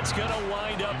 but that's going to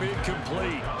wind up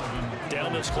incomplete.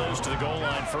 Down this close to the goal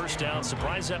line, first down.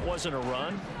 Surprised that wasn't a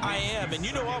run? I am, and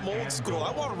you know I'm old school.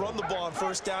 I want to run the ball on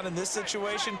first down in this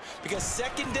situation because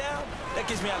second down, that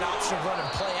gives me an option of running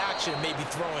play action and maybe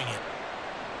throwing it.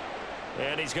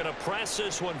 And he's going to press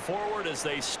this one forward as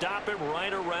they stop him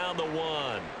right around the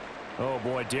 1. Oh,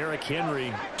 boy, Derrick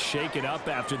Henry shaken up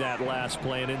after that last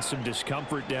play and in some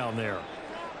discomfort down there.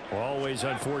 Always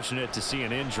unfortunate to see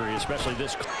an injury, especially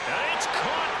this. And it's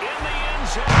caught in the end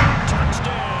zone.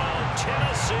 Touchdown,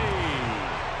 Tennessee.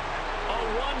 A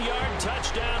 1-yard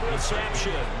touchdown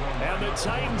reception. And the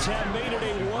Titans have made it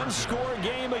a one-score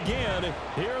game again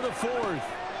here in the 4th.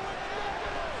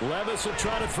 Levis will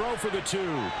try to throw for the 2. I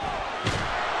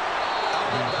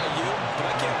don't know about you, but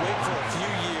I can't wait for a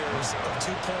few years of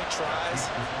 2-point tries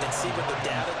and see what the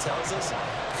data tells us,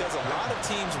 because a lot of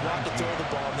teams want to throw the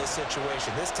ball in this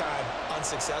situation. This time,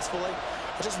 unsuccessfully.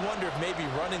 I just wonder if maybe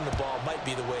running the ball might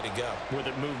be the way to go. With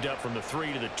it moved up from the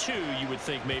 3 to the 2, you would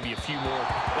think maybe a few more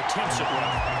attempts at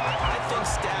running. I think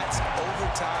stats over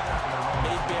time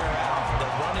may bear out that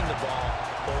running the ball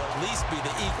will at least be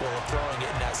the equal of throwing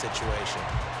it in that situation.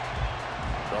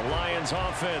 The Lions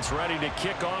offense ready to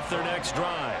kick off their next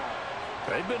drive.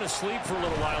 They've been asleep for a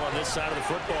little while on this side of the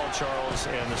football, Charles,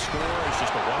 and the score is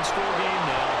just a one-score game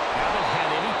now. Haven't had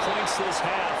any points this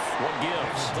half. What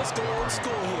gives? Let's go old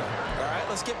school here. All right,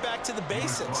 let's get back to the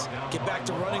basics. Get back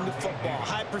to running the football,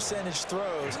 high percentage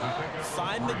throws.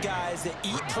 Find the guys that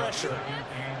eat pressure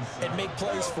and make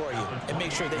plays for you and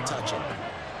make sure they touch it.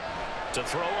 To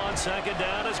throw on second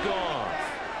down is gone.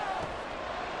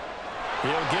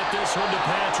 He'll get this one to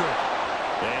Patrick.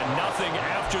 And nothing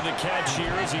after the catch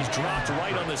here as he's dropped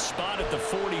right on the spot at the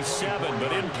 47,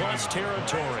 but in plus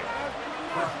territory.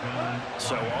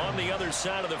 So on the other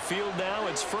side of the field now,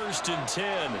 it's 1st and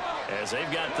 10 as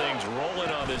they've got things rolling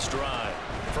on this drive.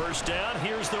 First down,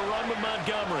 here's the run with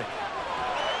Montgomery.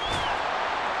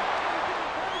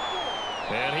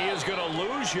 And he is going to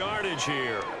lose yardage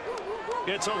here.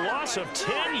 It's a loss of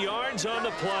 10 yards on the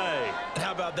play.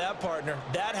 How about that, partner?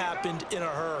 That happened in a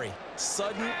hurry.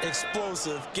 Sudden,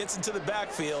 explosive, gets into the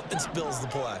backfield and spills the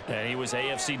play. And he was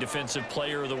AFC Defensive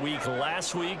Player of the Week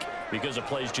last week because of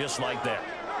plays just like that.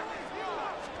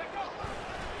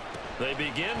 They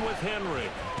begin with Henry.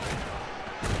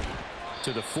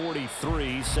 To the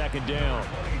 43, second down.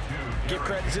 Give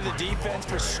credit to the defense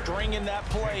for stringing that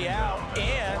play out,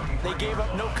 and they gave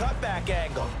up no cutback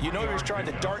angle. You know he was trying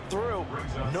to dart through.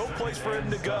 No place for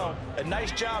him to go. A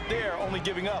nice job there, only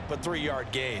giving up a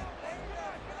 3-yard gain.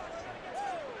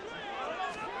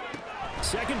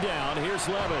 Second down, here's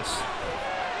Levis.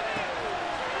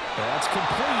 That's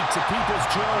complete to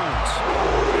Peoples-Jones.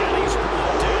 And he's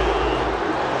brought down.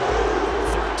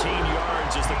 13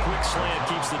 yards as the quick slant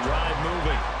keeps the drive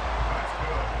moving.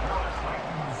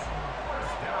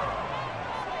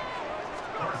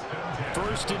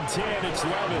 First and 10, it's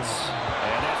Levis.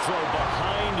 And that throw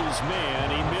behind his man,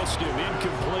 he missed him,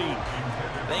 incomplete.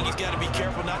 I think he's got to be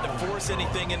careful not to force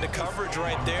anything into coverage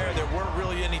right there. There weren't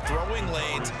really any throwing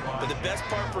lanes, but the best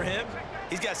part for him,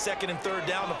 he's got second and third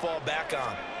down to fall back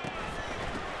on.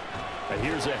 And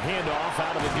here's a handoff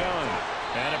out of the gun.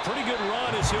 And a pretty good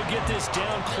run as he'll get this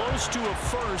down close to a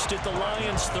first at the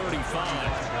Lions 35.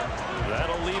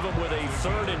 That'll leave him with a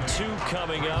 3rd and 2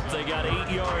 coming up. They got 8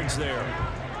 yards there.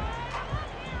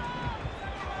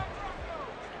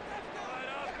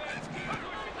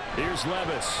 Here's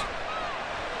Levis.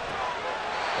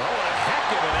 Oh, a heck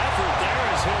of an effort there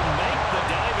as he'll make the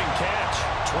diving catch.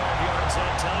 12 yards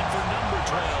that time for number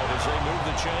 12 as they move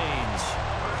the chains.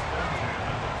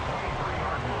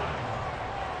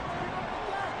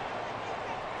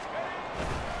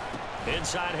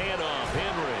 Inside handoff,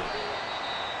 Henry.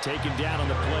 Taken down on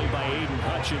the play by Aiden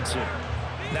Hutchinson.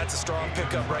 That's a strong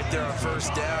pickup right there on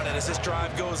first down, and as this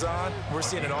drive goes on, we're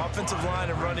seeing an offensive line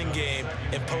and running game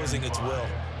imposing its will.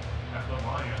 At the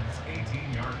Lions'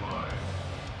 18-yard line.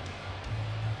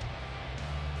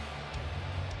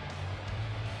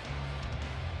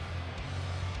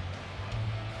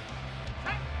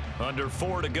 Under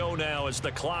 4 to go now as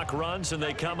the clock runs and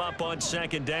they come up on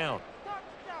second down.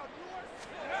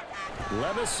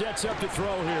 Levis sets up to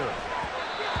throw here.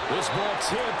 This ball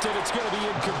tipped and it's going to be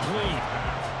incomplete.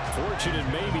 Fortunate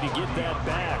maybe to get that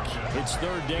back. It's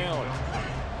third down.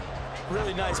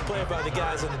 Really nice play by the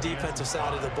guys on the defensive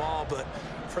side of the ball, but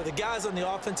for the guys on the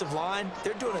offensive line,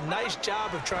 they're doing a nice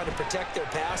job of trying to protect their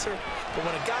passer. But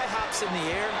when a guy hops in the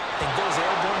air and goes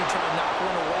airborne to try and knock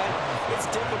one away, it's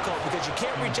difficult because you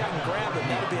can't reach out and grab him.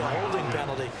 That'll be a holding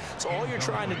penalty. So all you're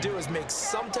trying to do is make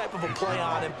some type of a play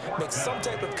on him, make some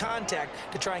type of contact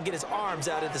to try and get his arms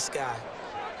out of the sky.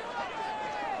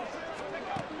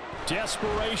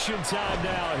 Desperation time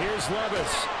now. Here's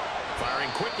Levis. Firing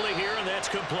quickly here, and that's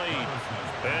complete.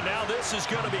 And now this is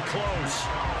going to be close.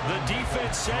 The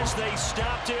defense says they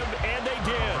stopped him, and they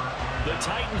did. The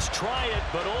Titans try it,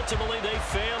 but ultimately they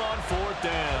fail on 4th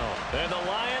down. And the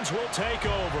Lions will take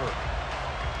over.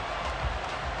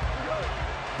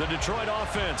 The Detroit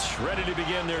offense ready to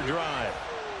begin their drive.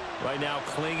 Right now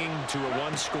clinging to a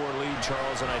 1-score lead,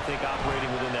 Charles, and I think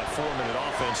operating within that 4-minute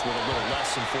offense with a little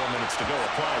less than 4 minutes to go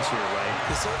applies here, right?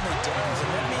 It certainly does, and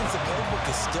that means the playbook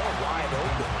is still wide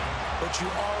open. But you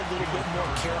are a little bit more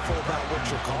careful about what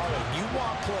you're calling. You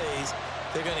want plays,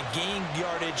 they're going to gain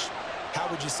yardage, how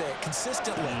would you say it,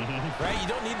 consistently, right? You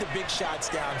don't need the big shots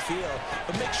downfield,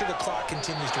 but make sure the clock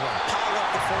continues to run. Pile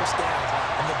up the first down,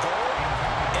 and the goal,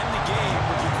 end the game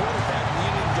with your quarterback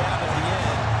leaning down at the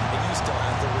end, and you still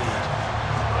have the lead.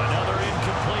 Another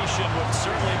incompletion would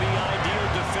certainly be ideal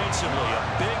defensively. A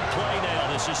big play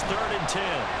now. This is 3rd and 10.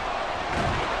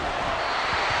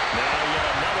 Now yet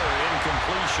another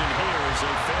incompletion here as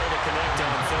they fail to connect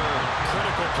on 3rd.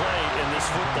 Critical play in this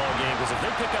football game because if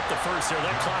they pick up the first there,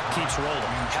 that clock keeps rolling.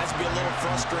 It has to be a little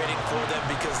frustrating for them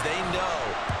because they know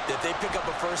that they pick up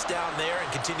a first down there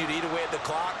and continue to eat away at the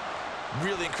clock,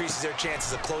 really increases their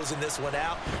chances of closing this one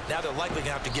out. Now they're likely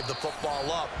going to have to give the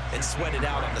football up and sweat it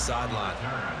out on the sideline.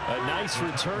 A nice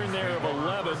return there of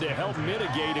 11 to help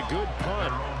mitigate a good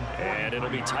punt. And it'll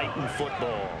be Titan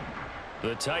football.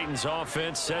 The Titans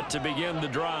offense set to begin the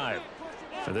drive.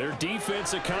 Their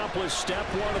defense accomplished step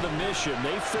 1 of the mission.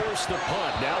 They forced the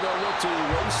punt. Now they'll look to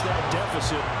erase that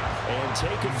deficit and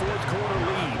take a 4th quarter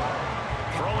lead.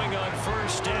 Throwing on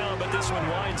 1st down, but this one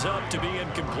winds up to be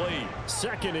incomplete.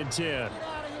 2nd and 10.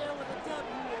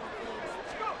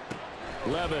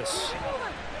 Levis.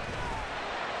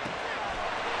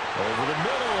 Over the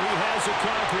middle, he has a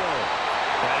control.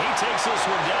 And he takes this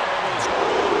one down almost all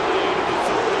the way to the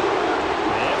 30.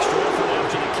 The extra effort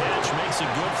after the catch makes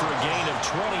it good for a gain of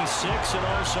 26 and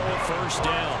also a 1st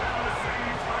down.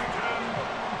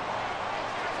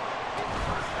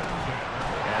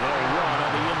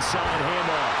 Inside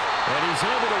handoff. And he's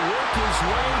able to work his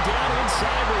way down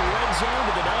inside the red zone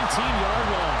to the 19-yard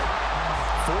line.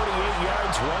 48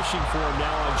 yards rushing for him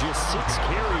now on just 6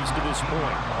 carries to this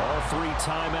point. All 3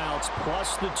 timeouts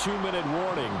plus the 2-minute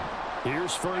warning.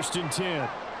 Here's 1st and 10.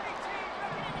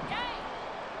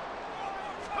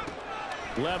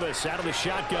 Levis out of the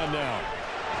shotgun now.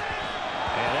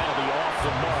 And that'll be off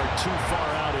the mark, too far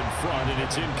out in front, and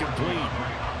it's incomplete.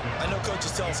 I know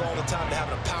coaches tell us all the time that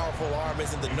having a powerful arm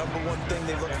isn't the #1 thing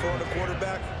they look for in a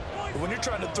quarterback. But when you're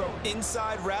trying to throw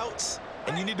inside routes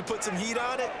and you need to put some heat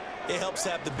on it, it helps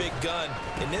have the big gun.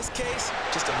 In this case,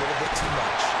 just a little bit too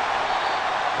much.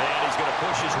 And he's going to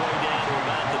push his way down to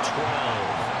about the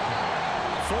 12.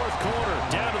 4th quarter,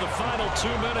 down to the final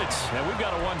 2 minutes, and we've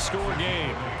got a 1-score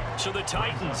game. So the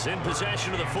Titans in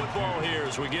possession of the football here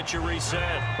as we get you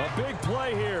reset. A big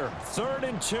play here, 3rd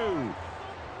and 2.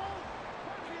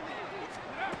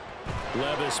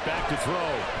 Levis back to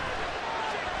throw.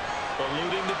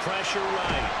 Eluding the pressure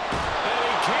right. And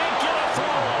he can't get a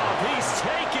throw off. He's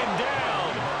taken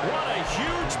down. What a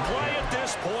huge play at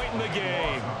this point in the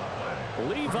game.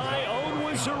 Levi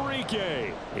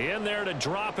Onwuzurike in there to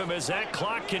drop him as that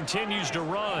clock continues to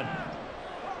run.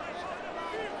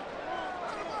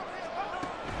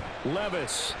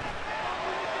 Levis.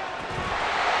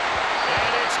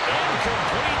 And it's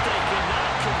incomplete. They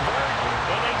cannot convert,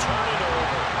 and they turn it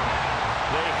over.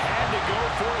 They had to go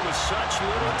for it with such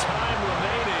little time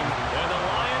remaining, and the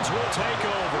Lions will take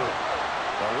over.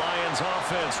 The Lions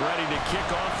offense ready to kick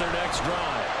off their next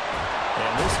drive.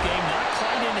 And this game not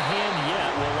quite in hand yet.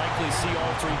 We'll likely see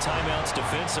all 3 timeouts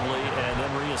defensively and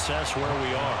then reassess where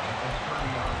we are.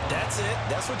 That's it.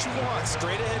 That's what you want.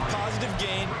 Straight ahead positive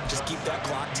gain. Just keep that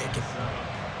clock ticking.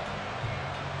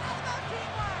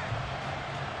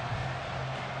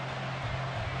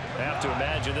 I have to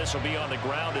imagine this will be on the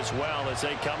ground as well as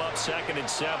they come up 2nd and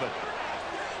 7.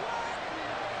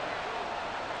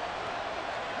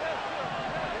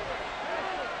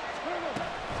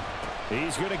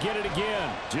 He's going to get it again.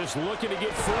 Just looking to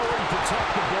get forward and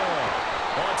protect the ball.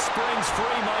 On springs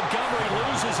free, Montgomery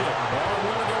loses it.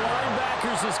 One of the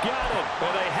linebackers has got it.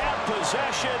 And they have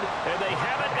possession, and they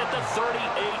have it at the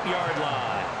 38-yard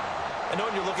line. I know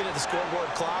when you're looking at the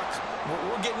scoreboard clock,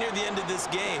 we're getting near the end of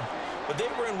this game. But they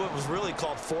were in what was really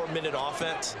called 4-minute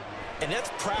offense. And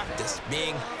that's practice,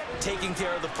 meaning taking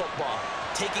care of the football,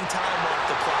 taking time off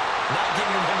the clock, not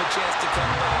giving them a chance to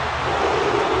come back.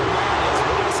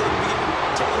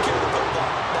 Taking care of the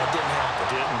football. That didn't happen.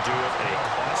 Didn't do it. A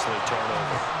costly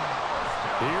turnover.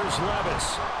 Here's Levis.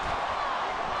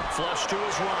 Flush to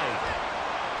his right.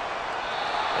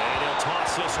 And he'll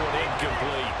toss this one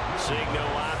incomplete. Seeing no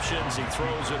options, he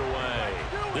throws it away.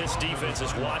 This defense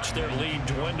has watched their lead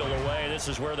dwindle away. This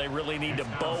is where they really need to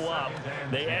bow up.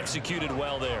 They executed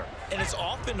well there. And it's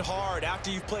often hard after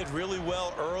you've played really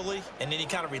well early and then you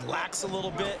kind of relax a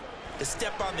little bit to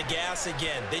step on the gas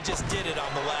again. They just did it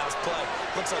on the last play.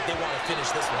 Looks like they want to finish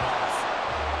this one off.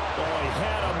 Oh, he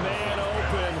had a man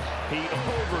open. He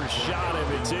overshot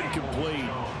him. It's incomplete.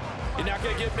 You're not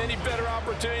going to get many better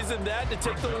opportunities than that to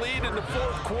take the lead in the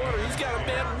fourth quarter. He's got a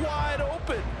man wide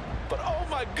open. But, oh,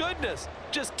 my goodness,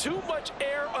 just too much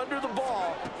air under the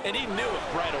ball, and he knew it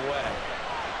right away.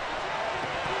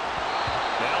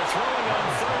 Now throwing on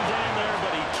third down there,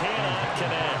 but he cannot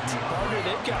connect. Partner,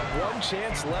 they've got one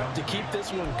chance left to keep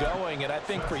this one going, and I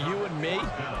think for you and me,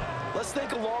 let's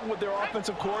think along with their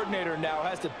offensive coordinator now.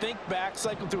 Has to think back,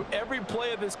 cycle through every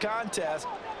play of this contest,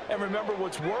 and remember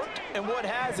what's worked and what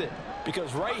hasn't.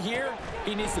 Because right here,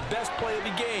 he needs the best play of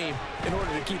the game in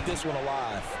order to keep this one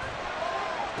alive.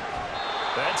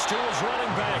 That's to his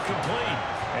running back, complete.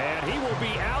 And he will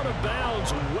be out of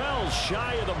bounds, well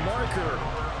shy of the marker.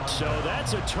 So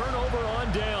that's a turnover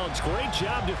on downs. Great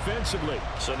job defensively.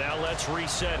 So now let's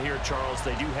reset here, Charles.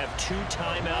 They do have 2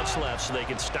 timeouts left, so they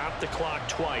can stop the clock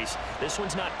twice. This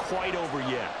one's not quite over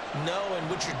yet. No, and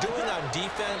what you're doing on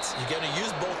defense, you're going to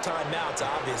use both timeouts,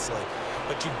 obviously.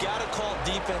 But you've got to call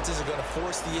defenses are going to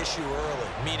force the issue early,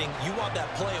 meaning you want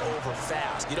that play over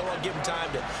fast. You don't want to give them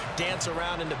time to dance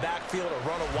around in the backfield or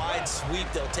run a wide sweep.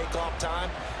 They'll take off time.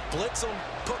 Blitz them,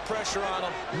 put pressure on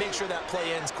them, make sure that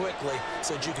play ends quickly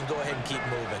so that you can go ahead and keep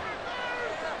moving.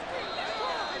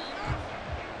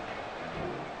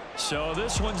 So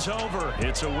this one's over.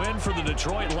 It's a win for the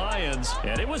Detroit Lions,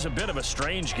 and it was a bit of a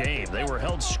strange game. They were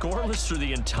held scoreless through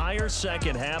the entire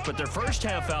second half, but their first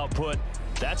half output,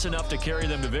 that's enough to carry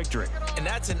them to victory. And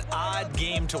that's an odd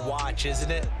game to watch,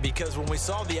 isn't it? Because when we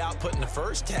saw the output in the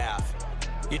first half,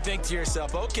 you think to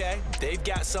yourself, okay, they've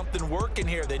got something working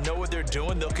here. They know what they're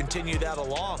doing. They'll continue that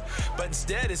along. But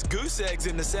instead, it's goose eggs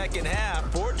in the second half.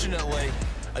 Fortunately,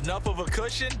 enough of a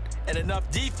cushion and enough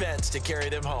defense to carry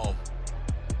them home.